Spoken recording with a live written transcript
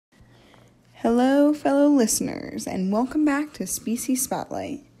Hello, fellow listeners, and welcome back to Species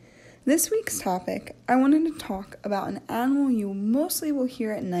Spotlight. This week's topic, I wanted to talk about an animal you mostly will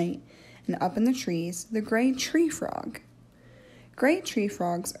hear at night and up in the trees, the gray tree frog. Gray tree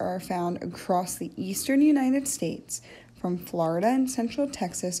frogs are found across the eastern United States, from Florida and central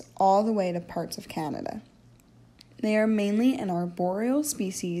Texas all the way to parts of Canada. They are mainly an arboreal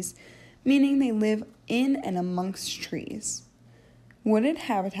species, meaning they live in and amongst trees. Wooded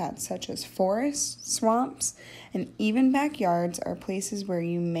habitats such as forests, swamps, and even backyards are places where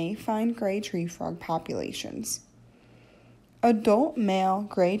you may find gray tree frog populations. Adult male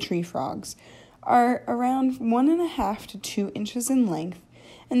gray tree frogs are around 1.5 to 2 inches in length,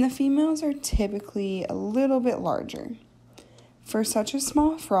 and the females are typically a little bit larger. For such a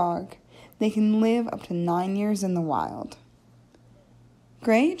small frog, they can live up to 9 years in the wild.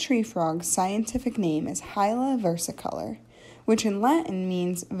 Gray tree frog's scientific name is Hyla versicolor, which in Latin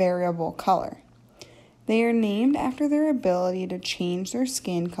means variable color. They are named after their ability to change their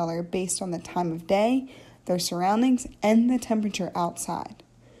skin color based on the time of day, their surroundings, and the temperature outside.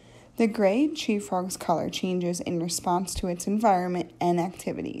 The gray tree frog's color changes in response to its environment and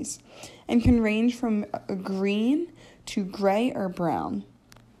activities, and can range from a green to gray or brown.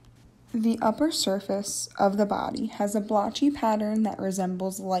 The upper surface of the body has a blotchy pattern that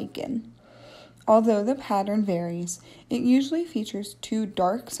resembles lichen. Although the pattern varies, it usually features 2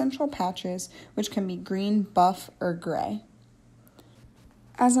 dark central patches which can be green, buff, or gray.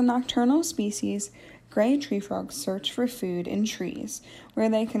 As a nocturnal species, gray tree frogs search for food in trees, where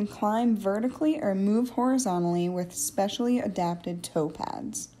they can climb vertically or move horizontally with specially adapted toe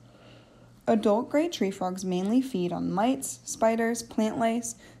pads. Adult gray tree frogs mainly feed on mites, spiders, plant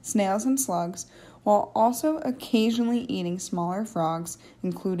lice, snails, and slugs, while also occasionally eating smaller frogs,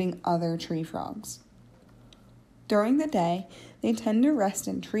 including other tree frogs. During the day, they tend to rest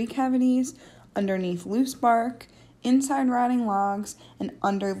in tree cavities, underneath loose bark, inside rotting logs, and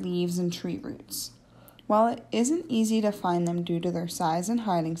under leaves and tree roots. While it isn't easy to find them due to their size and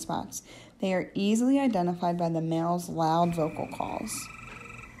hiding spots, they are easily identified by the male's loud vocal calls.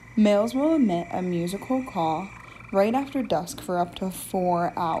 Males will emit a musical call right after dusk for up to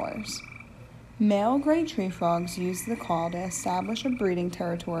 4 hours. Male gray tree frogs use the call to establish a breeding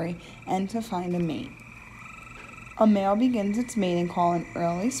territory and to find a mate. A male begins its mating call in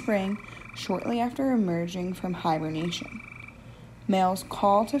early spring, shortly after emerging from hibernation. Males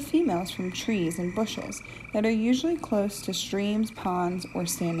call to females from trees and bushes that are usually close to streams, ponds, or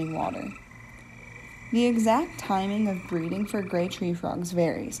standing water. The exact timing of breeding for gray tree frogs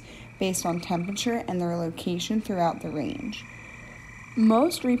varies based on temperature and their location throughout the range.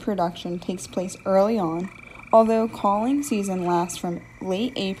 Most reproduction takes place early on, although calling season lasts from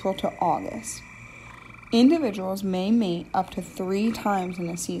late April to August. Individuals may mate up to 3 times in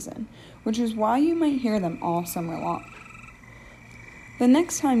a season, which is why you might hear them all summer long. The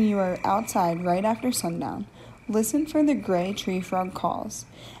next time you are outside right after sundown, listen for the gray tree frog calls,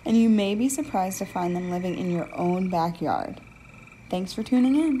 and you may be surprised to find them living in your own backyard. Thanks for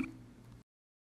tuning in.